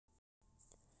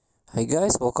Hi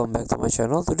guys, welcome back to my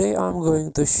channel. Today I'm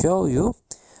going to show you,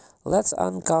 let's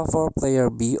uncover player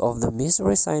B of the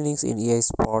mystery signings in EA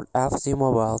Sport FC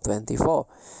Mobile 24.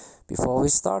 Before we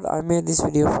start, I made this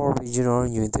video for beginner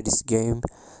new into this game,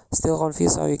 still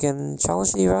confused how you can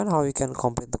challenge the event, how you can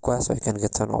complete the quest, so you can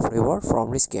get ton of reward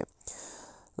from this game.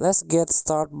 Let's get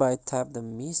started by tap the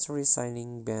mystery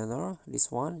signing banner, this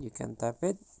one, you can tap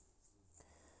it.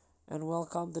 And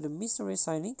welcome to the mystery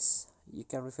signings. You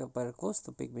can refill player clues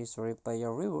to pick mystery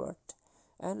player reward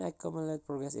and accumulate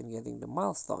progress in getting the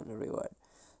milestone reward.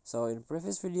 So in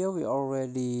previous video we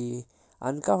already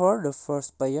uncovered the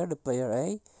first player, the player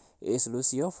A is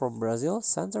Lucio from Brazil,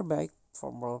 center back,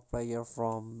 former player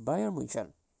from Bayern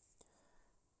Munich.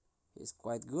 He's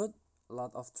quite good, a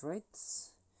lot of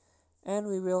traits. And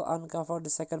we will uncover the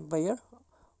second player.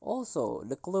 Also,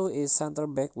 the clue is center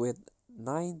back with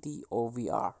 90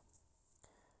 OVR.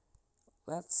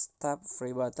 Let's tap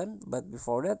free button, but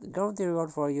before that, guarantee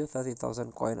reward for you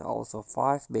 30,000 coin, also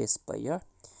 5 base player.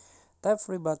 Tap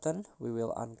free button, we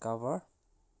will uncover.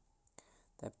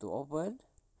 Tap to open.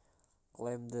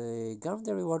 Claim the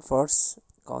guarantee reward first.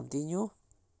 Continue.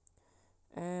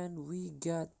 And we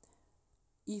got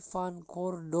Ivan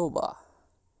Cordoba.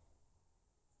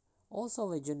 Also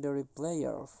legendary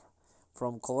player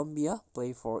from Colombia,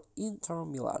 play for Inter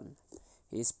Milan.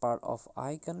 He is part of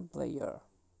icon player.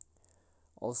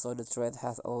 Also, the trait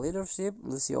has a leadership,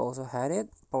 Lucio also had it.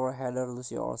 Power header,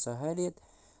 Lucio also had it.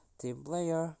 Team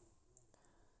player.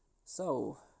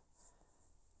 So,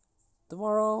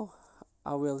 tomorrow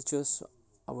I will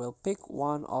pick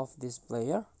one of this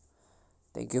player.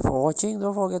 Thank you for watching.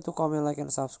 Don't forget to comment, like,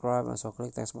 and subscribe. And so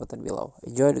click the next button below.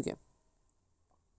 Enjoy the game.